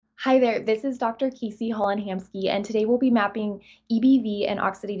Hi there, this is Dr. Casey Holland-Hamsky, and today we'll be mapping EBV and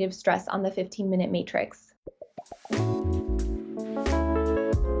oxidative stress on the 15-minute matrix.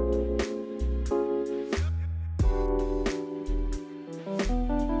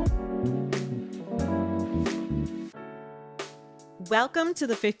 Welcome to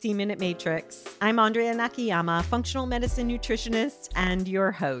the 15-Minute Matrix. I'm Andrea Nakayama, functional medicine nutritionist and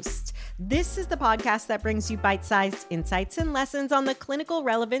your host. This is the podcast that brings you bite-sized insights and lessons on the clinical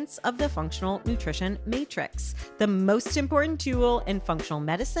relevance of the functional nutrition matrix, the most important tool in functional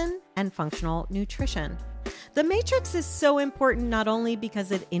medicine and functional nutrition. The matrix is so important not only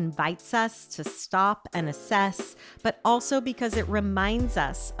because it invites us to stop and assess, but also because it reminds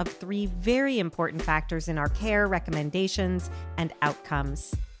us of three very important factors in our care, recommendations, and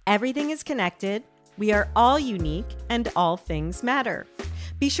outcomes. Everything is connected, we are all unique, and all things matter.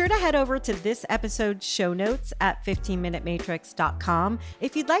 Be sure to head over to this episode's show notes at 15minutematrix.com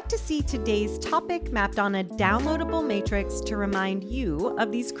if you'd like to see today's topic mapped on a downloadable matrix to remind you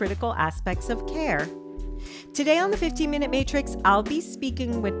of these critical aspects of care. Today on the 15-Minute Matrix, I'll be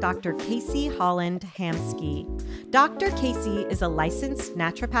speaking with Dr. Casey Holland-Hamsky. Dr. Casey is a licensed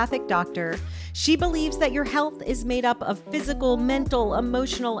naturopathic doctor. She believes that your health is made up of physical, mental,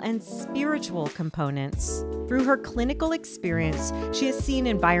 emotional, and spiritual components. Through her clinical experience, she has seen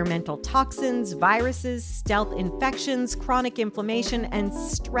environmental toxins, viruses, stealth infections, chronic inflammation, and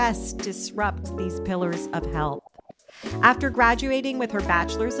stress disrupt these pillars of health. After graduating with her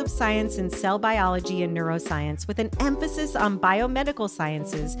Bachelor's of Science in Cell Biology and Neuroscience with an emphasis on biomedical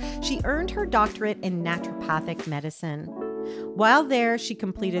sciences, she earned her doctorate in naturopathic medicine. While there, she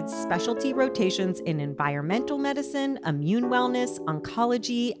completed specialty rotations in environmental medicine, immune wellness,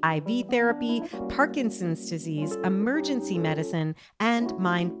 oncology, IV therapy, Parkinson's disease, emergency medicine, and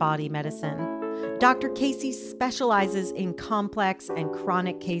mind-body medicine. Dr. Casey specializes in complex and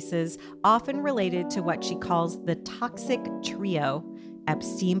chronic cases, often related to what she calls the toxic trio: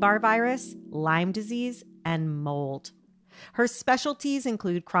 Epstein-Barr virus, Lyme disease, and mold. Her specialties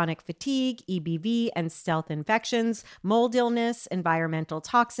include chronic fatigue, EBV, and stealth infections, mold illness, environmental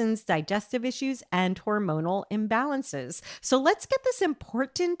toxins, digestive issues, and hormonal imbalances. So let's get this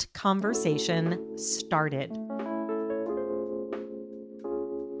important conversation started.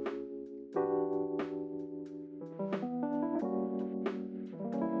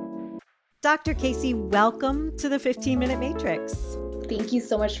 Dr. Casey, welcome to the 15-Minute Matrix. Thank you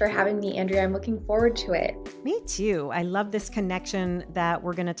so much for having me, Andrea. I'm looking forward to it. Me too. I love this connection that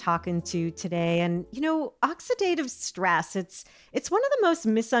we're going to talk into today. And, oxidative stress, it's one of the most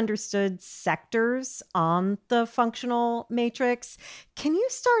misunderstood sectors on the functional matrix. Can you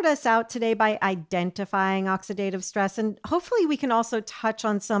start us out today by identifying oxidative stress? And hopefully we can also touch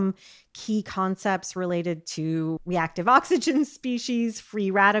on some key concepts related to reactive oxygen species, free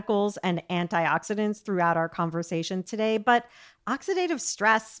radicals, and antioxidants throughout our conversation today. But oxidative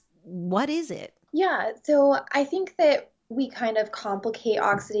stress, what is it? Yeah, so I think that we kind of complicate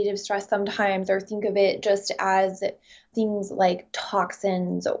oxidative stress sometimes or think of it just as things like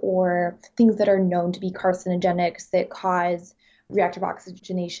toxins or things that are known to be carcinogenics that cause reactive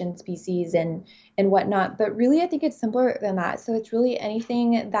oxygenation species and whatnot. But really, I think it's simpler than that. So it's really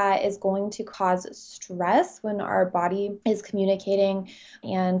anything that is going to cause stress when our body is communicating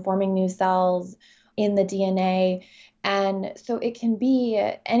and forming new cells in the DNA. And so it can be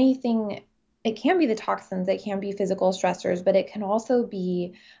anything. It can be the toxins, it can be physical stressors, but it can also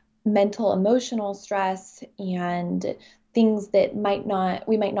be mental, emotional stress and things that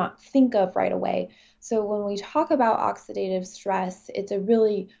we might not think of right away. So when we talk about oxidative stress, it's a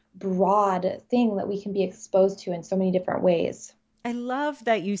really broad thing that we can be exposed to in so many different ways. I love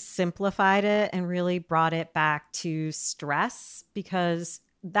that you simplified it and really brought it back to stress, because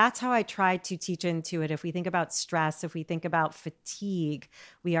that's how I try to teach into it. If we think about stress, if we think about fatigue,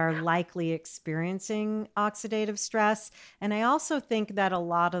 we are likely experiencing oxidative stress. And I also think that a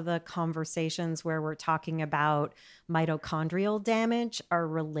lot of the conversations where we're talking about mitochondrial damage are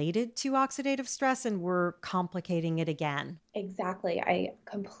related to oxidative stress, and we're complicating it again. Exactly. I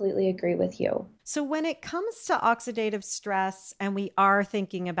completely agree with you. So when it comes to oxidative stress and we are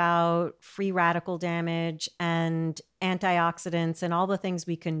thinking about free radical damage and antioxidants and all the things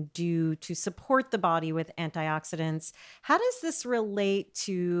we can do to support the body with antioxidants, how does this relate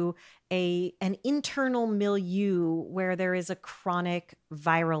to an internal milieu where there is a chronic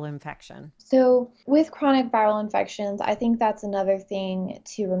viral infection? So, with chronic viral infections, I think that's another thing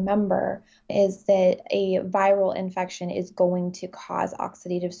to remember is that a viral infection is going to cause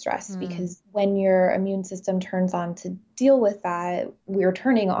oxidative stress Hmm. because when your immune system turns on to deal with that, we're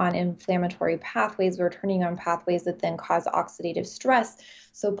turning on inflammatory pathways, we're turning on pathways that then cause oxidative stress.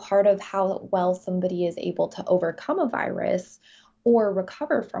 So, part of how well somebody is able to overcome a virus or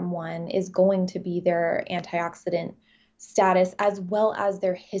recover from one is going to be their antioxidant status as well as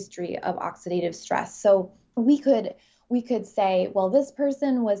their history of oxidative stress. So we could say, well, this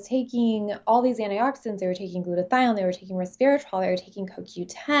person was taking all these antioxidants, they were taking glutathione, they were taking resveratrol, they were taking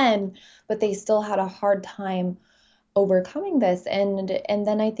CoQ10, but they still had a hard time overcoming this. And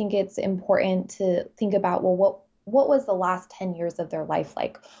then I think it's important to think about, well, what was the last 10 years of their life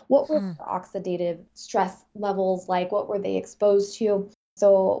like? What were Hmm. their oxidative stress levels like? What were they exposed to?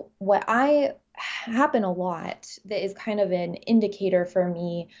 So what I happen a lot that is kind of an indicator for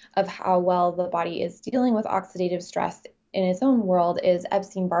me of how well the body is dealing with oxidative stress in its own world is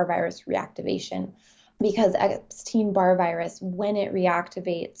Epstein-Barr virus reactivation. Because Epstein-Barr virus, when it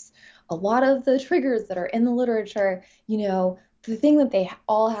reactivates, a lot of the triggers that are in the literature, the thing that they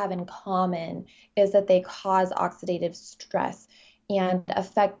all have in common is that they cause oxidative stress and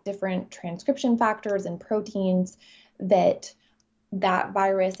affect different transcription factors and proteins that that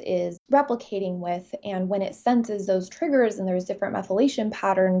virus is replicating with. And when it senses those triggers and there's different methylation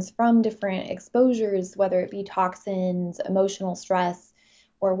patterns from different exposures, whether it be toxins, emotional stress,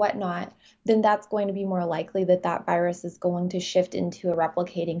 or whatnot, then that's going to be more likely that that virus is going to shift into a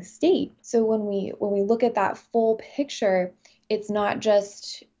replicating state. So when we look at that full picture, it's not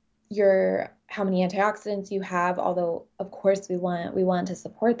just your how many antioxidants you have, although of course we want to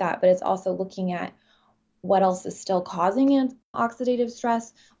support that, but it's also looking at what else is still causing oxidative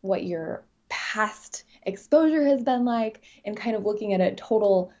stress, what your past exposure has been like, and kind of looking at a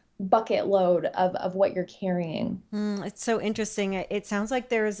total bucket load of what you're carrying. It's so interesting. It sounds like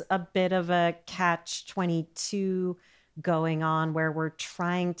there's a bit of a catch 22 going on where we're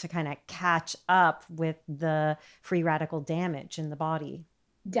trying to kind of catch up with the free radical damage in the body.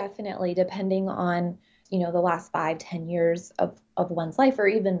 Definitely, depending on, the last 5, 10 years of one's life, or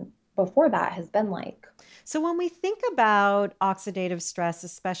even before that has been like. So, when we think about oxidative stress,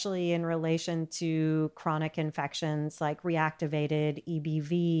 especially in relation to chronic infections like reactivated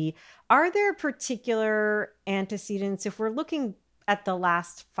EBV, are there particular antecedents? If we're looking at the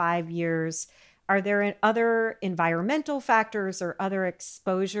last 5 years, are there other environmental factors or other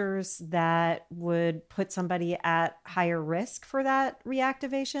exposures that would put somebody at higher risk for that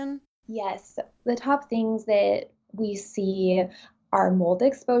reactivation? Yes, the top things that we see are mold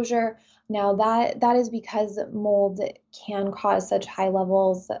exposure. Now that is because mold can cause such high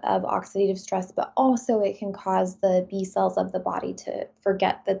levels of oxidative stress, but also it can cause the B cells of the body to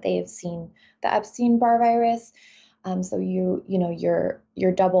forget that they have seen the Epstein-Barr virus. So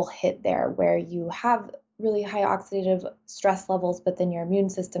you're double hit there, where you have really high oxidative stress levels, but then your immune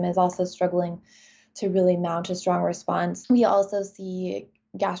system is also struggling to really mount a strong response. We also see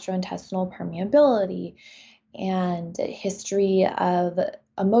gastrointestinal permeability and history of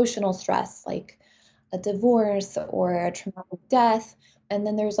emotional stress, like a divorce or a traumatic death. And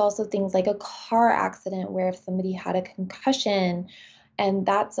then there's also things like a car accident where if somebody had a concussion, and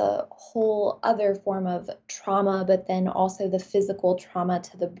that's a whole other form of trauma, but then also the physical trauma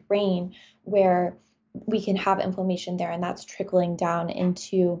to the brain where we can have inflammation there, and that's trickling down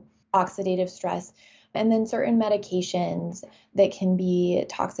into oxidative stress. And then certain medications that can be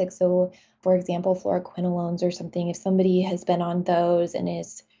toxic. So, for example, fluoroquinolones or something, if somebody has been on those and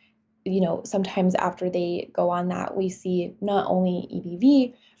is, sometimes after they go on that, we see not only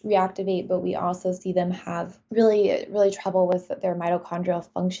EBV reactivate, but we also see them have really, really trouble with their mitochondrial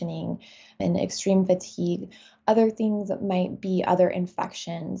functioning and extreme fatigue. Other things might be other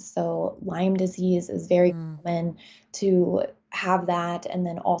infections. So, Lyme disease is very Mm. common to have that, and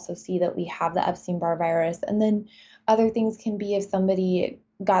then also see that we have the Epstein-Barr virus. And then other things can be if somebody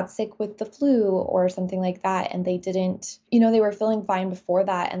got sick with the flu or something like that, and they didn't, they were feeling fine before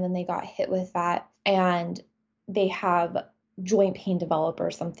that, and then they got hit with that, and they have joint pain develop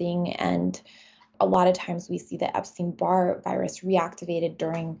or something. And a lot of times we see the Epstein-Barr virus reactivated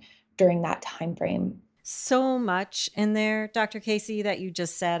during that time frame. So much in there, Dr. Casey, that you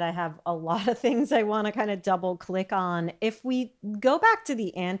just said. I have a lot of things I want to kind of double click on. If we go back to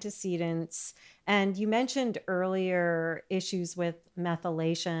the antecedents, and you mentioned earlier issues with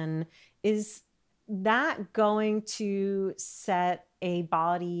methylation, is that going to set a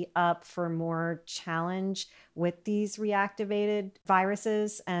body up for more challenge with these reactivated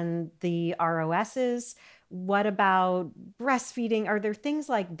viruses and the ROSs? What about breastfeeding? Are there things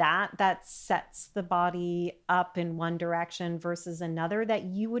like that that sets the body up in one direction versus another that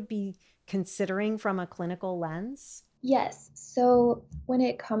you would be considering from a clinical lens? Yes. So when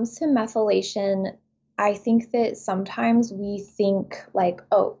it comes to methylation, I think that sometimes we think like,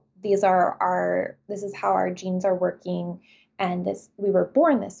 oh, this is how our genes are working, and this we were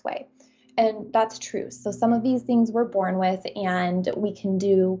born this way. And that's true. So some of these things we're born with, and we can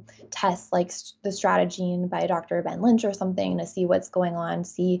do tests like the Strategene by Dr. Ben Lynch or something to see what's going on,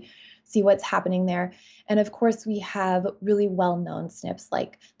 see what's happening there. And of course, we have really well-known SNPs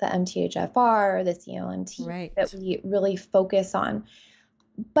like the MTHFR, the COMT that Right. we really focus on.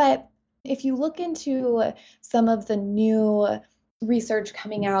 But if you look into some of the new research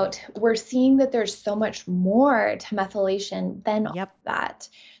coming out, we're seeing that there's so much more to methylation than Yep. that.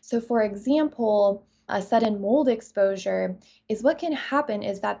 So, for example, a sudden mold exposure is what can happen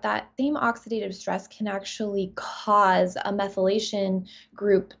is that same oxidative stress can actually cause a methylation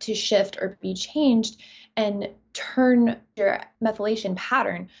group to shift or be changed and turn your methylation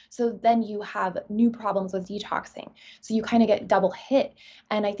pattern. So then you have new problems with detoxing. So you kind of get double hit.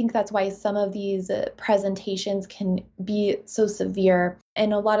 And I think that's why some of these presentations can be so severe.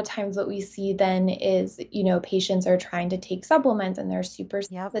 And a lot of times what we see then is, patients are trying to take supplements and they're super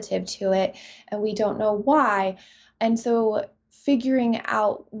Yep. sensitive to it and we don't know why. And so figuring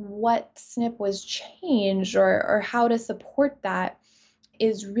out what SNP was changed or how to support that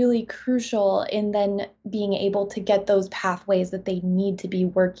is really crucial in then being able to get those pathways that they need to be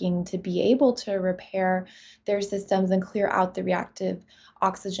working to be able to repair their systems and clear out the reactive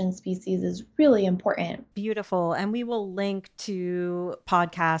oxygen species is really important. Beautiful. And we will link to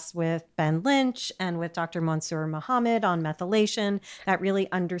podcasts with Ben Lynch and with Dr. Mansour Mohammed on methylation that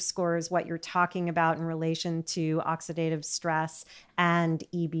really underscores what you're talking about in relation to oxidative stress and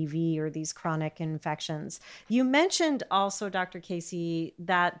EBV, or these chronic infections. You mentioned also, Dr. Casey,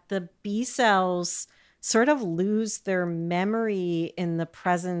 that the B cells sort of lose their memory in the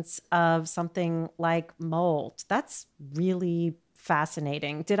presence of something like mold. That's really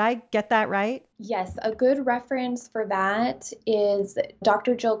fascinating. Did I get that right? Yes, a good reference for that is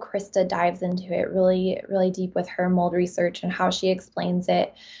Dr. Jill Krista dives into it really, really deep with her mold research and how she explains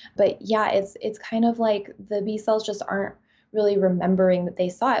it. But yeah, it's kind of like the B cells just aren't really remembering that they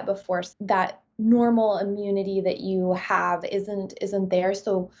saw it before. That normal immunity that you have isn't there.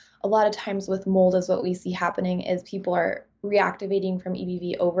 So a lot of times with mold is what we see happening is people are reactivating from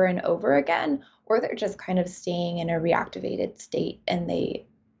EBV over and over again, or they're just kind of staying in a reactivated state and they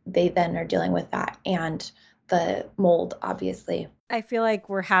then are dealing with that and the mold, obviously. I feel like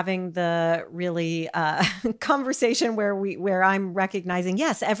we're having the really conversation where I'm recognizing,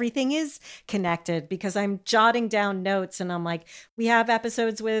 yes, everything is connected, because I'm jotting down notes and I'm like, we have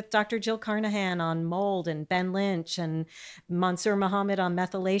episodes with Dr. Jill Carnahan on mold and Ben Lynch and Mansour Mohammed on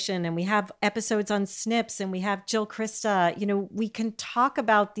methylation, and we have episodes on SNPs and we have Jill Krista. We can talk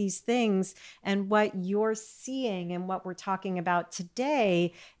about these things, and what you're seeing and what we're talking about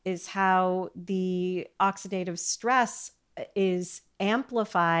today is how the oxidative stress is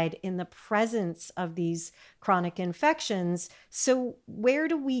amplified in the presence of these chronic infections. So, where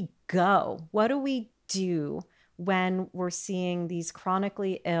do we go? What do we do when we're seeing these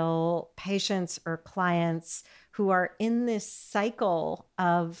chronically ill patients or clients who are in this cycle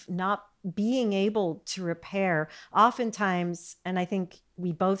of not being able to repair? Oftentimes, and I think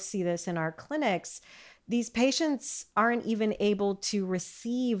we both see this in our clinics, these patients aren't even able to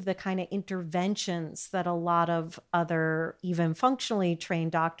receive the kind of interventions that a lot of other, even functionally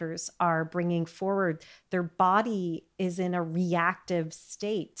trained doctors are bringing forward. Their body is in a reactive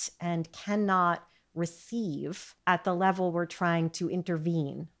state and cannot receive at the level we're trying to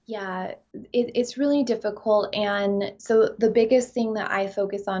intervene. Yeah, it's really difficult. And so the biggest thing that I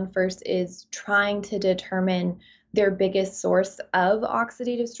focus on first is trying to determine their biggest source of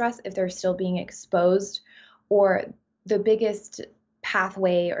oxidative stress if they're still being exposed, or the biggest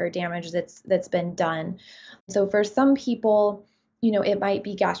pathway or damage that's been done. So for some people, it might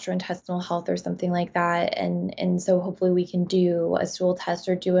be gastrointestinal health or something like that. And so hopefully we can do a stool test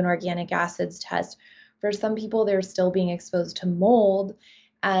or do an organic acids test. For some people, they're still being exposed to mold.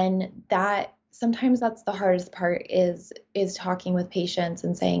 And that sometimes that's the hardest part is talking with patients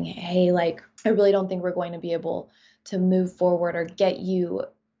and saying, hey, like, I really don't think we're going to be able to move forward or get you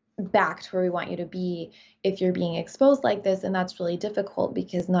back to where we want you to be if you're being exposed like this. And that's really difficult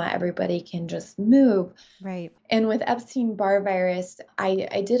because not everybody can just move. Right. And with Epstein-Barr virus,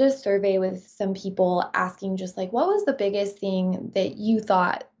 I did a survey with some people asking just like, what was the biggest thing that you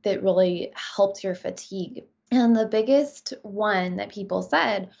thought that really helped your fatigue? And the biggest one that people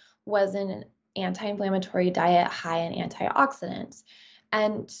said was an anti-inflammatory diet high in antioxidants.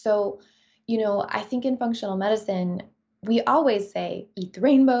 And so, I think in functional medicine, we always say eat the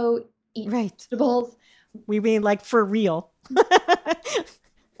rainbow, eat Right. vegetables, We mean like for real.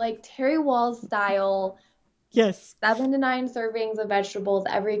 like Terry Wall's style, Yes. 7 to 9 servings of vegetables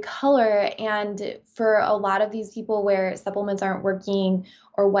every color. And for a lot of these people where supplements aren't working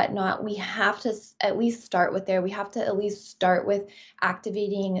or whatnot, we have to at least start with there. We have to at least start with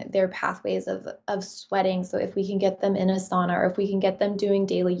activating their pathways of sweating. So if we can get them in a sauna or if we can get them doing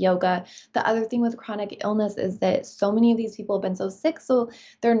daily yoga. The other thing with chronic illness is that so many of these people have been so sick, so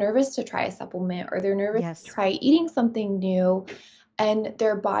they're nervous to try a supplement or they're nervous to Yes. try eating something new, and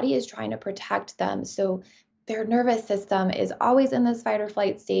their body is trying to protect them. So their nervous system is always in this fight or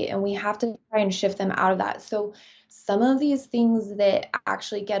flight state, and we have to try and shift them out of that. So some of these things that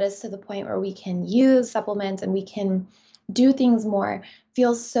actually get us to the point where we can use supplements and we can do things more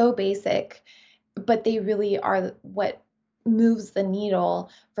feel so basic, but they really are what moves the needle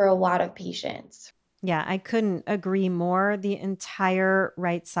for a lot of patients. Yeah, I couldn't agree more. The entire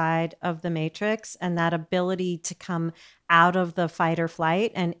right side of the matrix and that ability to come out of the fight or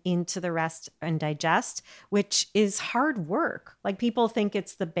flight and into the rest and digest, which is hard work. Like people think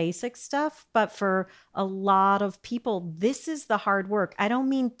it's the basic stuff, but for a lot of people, this is the hard work. I don't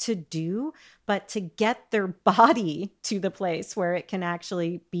mean to do, but to get their body to the place where it can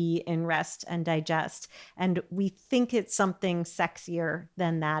actually be in rest and digest. And we think it's something sexier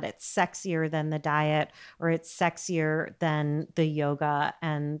than that. It's sexier than the diet, or it's sexier than the yoga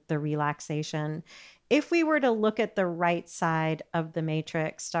and the relaxation. If we were to look at the right side of the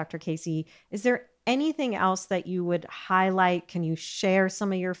matrix, Dr. Casey, is there anything else that you would highlight? Can you share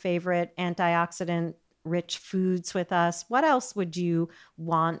some of your favorite antioxidant rich foods with us? What else would you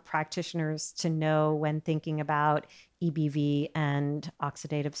want practitioners to know when thinking about EBV and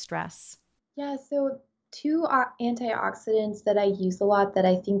oxidative stress? Yeah, so two antioxidants that I use a lot that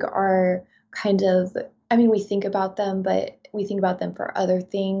I think are kind of, I mean, we think about them, but we think about them for other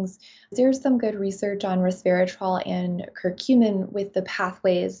things. There's some good research on resveratrol and curcumin with the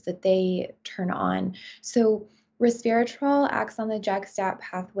pathways that they turn on. So resveratrol acts on the JAK-STAT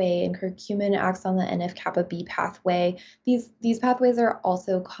pathway and curcumin acts on the NF-kappa B pathway. These pathways are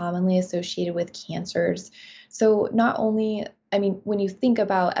also commonly associated with cancers. So not only, I mean, when you think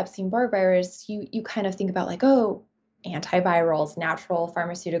about Epstein-Barr virus, you kind of think about like, oh, antivirals, natural,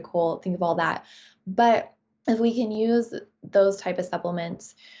 pharmaceutical, think of all that. But if we can use those type of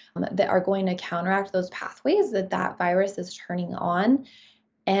supplements that are going to counteract those pathways that virus is turning on,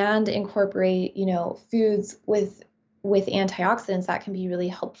 and incorporate, foods with antioxidants, that can be really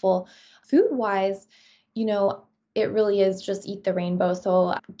helpful. Food wise, you know, it really is just eat the rainbow.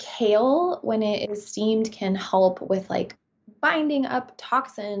 So kale, when it is steamed, can help with like binding up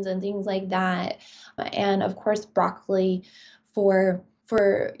toxins and things like that. And of course, broccoli for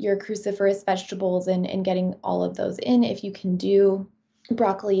your cruciferous vegetables and getting all of those in. If you can do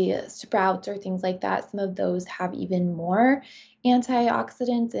broccoli sprouts or things like that, some of those have even more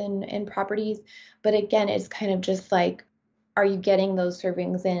antioxidants and properties. But again, it's kind of just like, are you getting those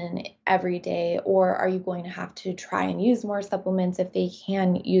servings in every day, or are you going to have to try and use more supplements if they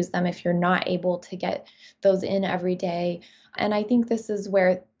can use them if you're not able to get those in every day? And I think this is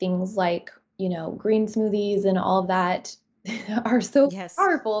where things like, green smoothies and all of that are so Yes.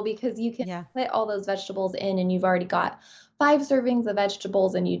 powerful, because you can Yeah. put all those vegetables in and you've already got 5 servings of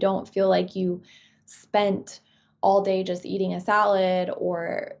vegetables and you don't feel like you spent all day just eating a salad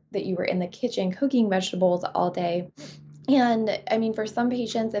or that you were in the kitchen cooking vegetables all day. And I mean, for some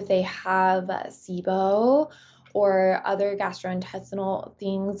patients, if they have SIBO or other gastrointestinal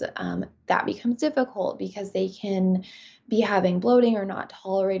things, that becomes difficult because they can be having bloating or not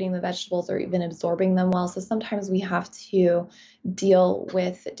tolerating the vegetables or even absorbing them well. So sometimes we have to deal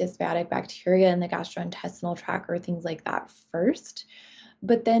with dysbiotic bacteria in the gastrointestinal tract or things like that first.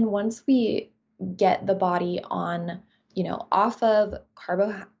 But then once we get the body on, off of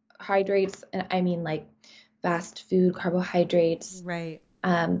carbohydrates, and I mean like fast food carbohydrates, Right.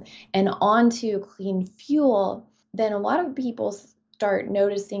 and onto clean fuel, then a lot of people start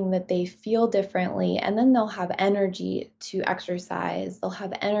noticing that they feel differently, and then they'll have energy to exercise. They'll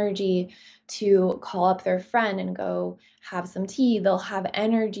have energy to call up their friend and go have some tea. They'll have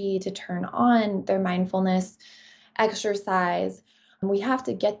energy to turn on their mindfulness exercise. We have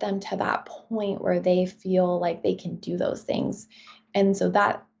to get them to that point where they feel like they can do those things. And so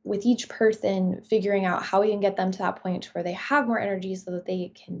that with each person, figuring out how we can get them to that point where they have more energy so that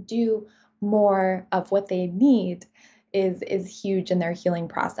they can do more of what they need is huge in their healing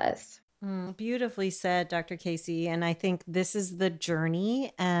process. Beautifully said, Dr. Casey. And I think this is the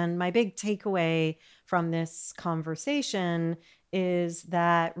journey. And my big takeaway from this conversation is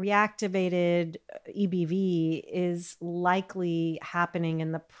that reactivated EBV is likely happening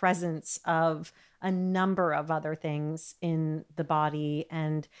in the presence of a number of other things in the body.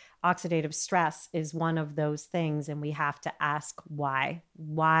 And oxidative stress is one of those things. And we have to ask why.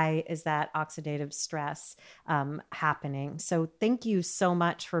 Why is that oxidative stress happening? So thank you so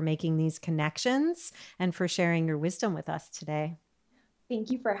much for making these connections and for sharing your wisdom with us today. Thank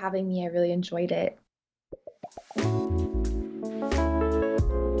you for having me. I really enjoyed it.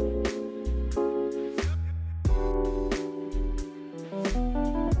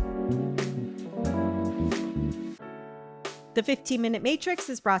 The 15-Minute Matrix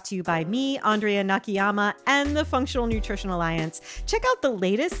is brought to you by me, Andrea Nakayama, and the Functional Nutrition Alliance. Check out the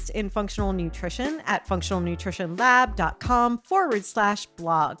latest in functional nutrition at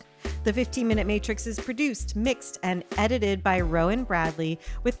functionalnutritionlab.com/blog. The 15-Minute Matrix is produced, mixed, and edited by Rowan Bradley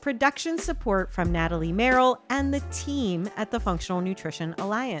with production support from Natalie Merrill and the team at the Functional Nutrition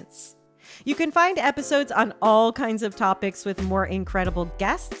Alliance. You can find episodes on all kinds of topics with more incredible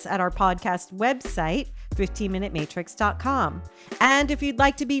guests at our podcast website, 15minutematrix.com. And if you'd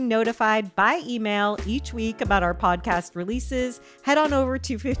like to be notified by email each week about our podcast releases, head on over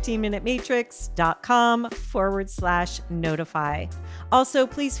to 15minutematrix.com/notify. Also,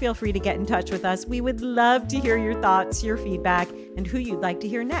 please feel free to get in touch with us. We would love to hear your thoughts, your feedback, and who you'd like to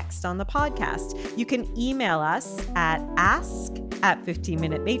hear next on the podcast. You can email us at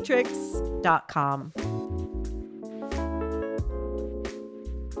ask@15minutematrix.com.